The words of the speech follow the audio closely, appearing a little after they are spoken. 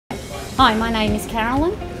Hi, my name is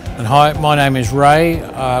Carolyn. And hi, my name is Ray.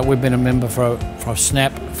 We've been a member for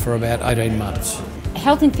SNAP for about 18 months.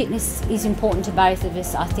 Health and fitness is important to both of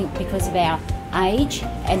us, I think, because of our age,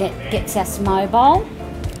 and it gets us mobile.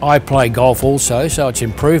 I play golf also, so it's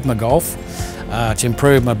improved my golf. It's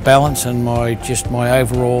improved my balance and my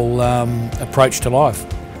overall approach to life.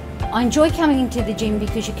 I enjoy coming into the gym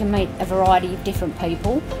because you can meet a variety of different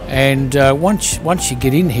people. And once you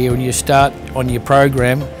get in here and you start on your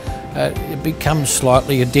program, it becomes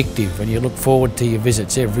slightly addictive, and you look forward to your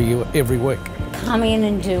visits every week. Come in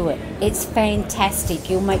and do it. It's fantastic.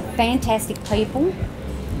 You'll meet fantastic people,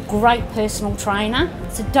 great personal trainer,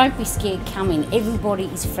 so don't be scared, come in. Everybody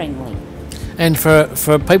is friendly. And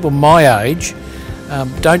for people my age,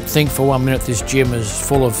 don't think for 1 minute this gym is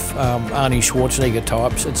full of Arnie Schwarzenegger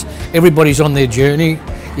types. Everybody's on their journey.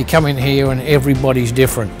 You come in here and everybody's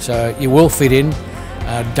different, so you will fit in.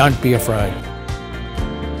 Don't be afraid.